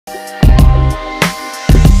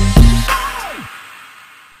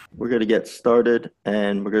we're going to get started,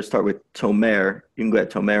 and we're going to start with Tomer. You can go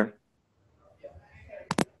ahead, Tomer.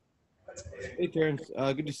 Hey, Terence.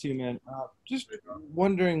 Good to see you, man. Just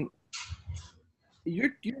wondering,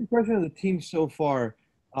 your impression of the team so far.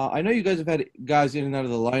 I know you guys have had guys in and out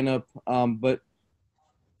of the lineup, but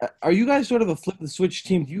are you guys sort of a flip the switch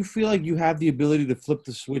team? Do you feel like you have the ability to flip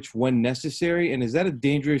the switch when necessary? And is that a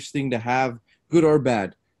dangerous thing to have, good or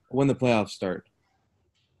bad, when the playoffs start?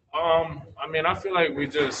 I feel like we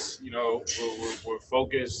just, we're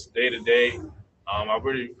focused day to day. I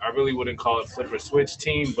really wouldn't call it flip or switch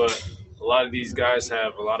team, but a lot of these guys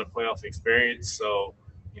have a lot of playoff experience. So,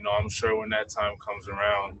 I'm sure when that time comes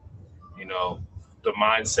around, you know, the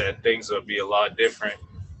mindset, things will be a lot different,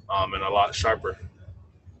 and a lot sharper.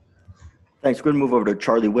 Thanks. We're going to move over to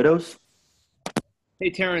Charlie Widows. Hey,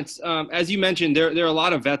 Terrence, as you mentioned, there are a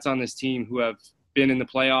lot of vets on this team who have been in the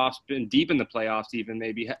playoffs, been deep in the playoffs even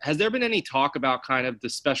maybe. Has there been any talk about kind of the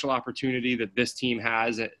special opportunity that this team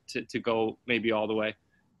has to go maybe all the way?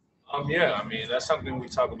 That's something we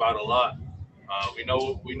talk about a lot. We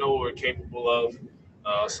know what we're capable of.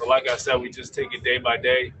 So like I said, we just take it day by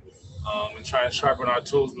day, and try and sharpen our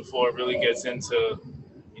tools before it really gets into,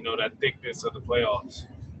 that thickness of the playoffs.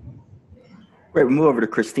 Great. We move over to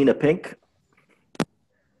Christina Pink.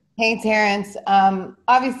 Hey, Terrence.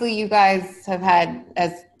 Obviously, you guys have had,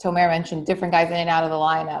 as Tomer mentioned, different guys in and out of the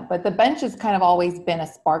lineup, but the bench has kind of always been a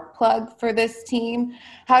spark plug for this team.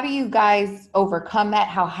 How do you guys overcome that?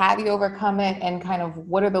 How have you overcome it? And kind of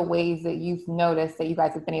what are the ways that you've noticed that you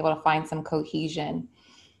guys have been able to find some cohesion?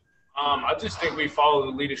 I just think we follow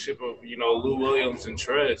the leadership of, Lou Williams and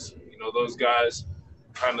Trez. Those guys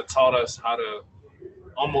kind of taught us how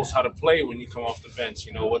to play when you come off the bench.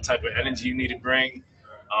 What type of energy you need to bring,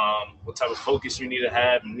 what type of focus you need to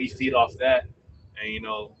have, and we feed off that. And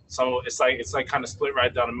it's like kind of split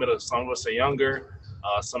right down the middle. Some of us are younger,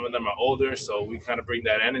 some of them are older, so we kind of bring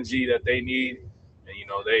that energy that they need,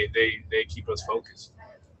 and they keep us focused.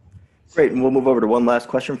 Great, and we'll move over to one last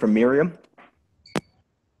question from Miriam.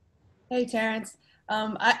 Hey, Terrence.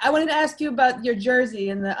 I wanted to ask you about your jersey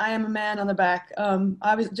and the "I am a man" on the back.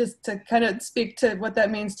 Obviously, just to kind of speak to what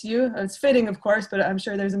that means to you. It's fitting, of course, but I'm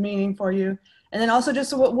sure there's a meaning for you. And then also,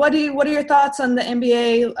 just what are your thoughts on the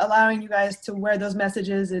NBA allowing you guys to wear those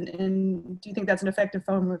messages, and do you think that's an effective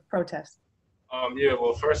form of protest?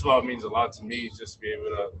 Well, first of all, it means a lot to me just to be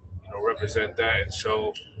able to, represent that and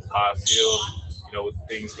show how I feel, with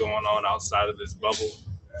things going on outside of this bubble.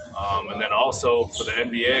 And then also for the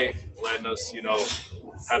NBA, letting us,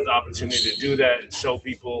 have the opportunity to do that and show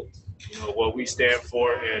people, what we stand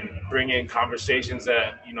for and bring in conversations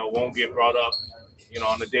that, won't get brought up,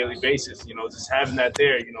 on a daily basis. Just having that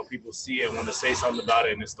there, people see it and want to say something about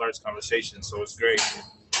it, and it starts conversation. So it's great.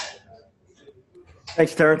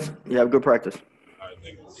 Thanks, Terrence. You have good practice.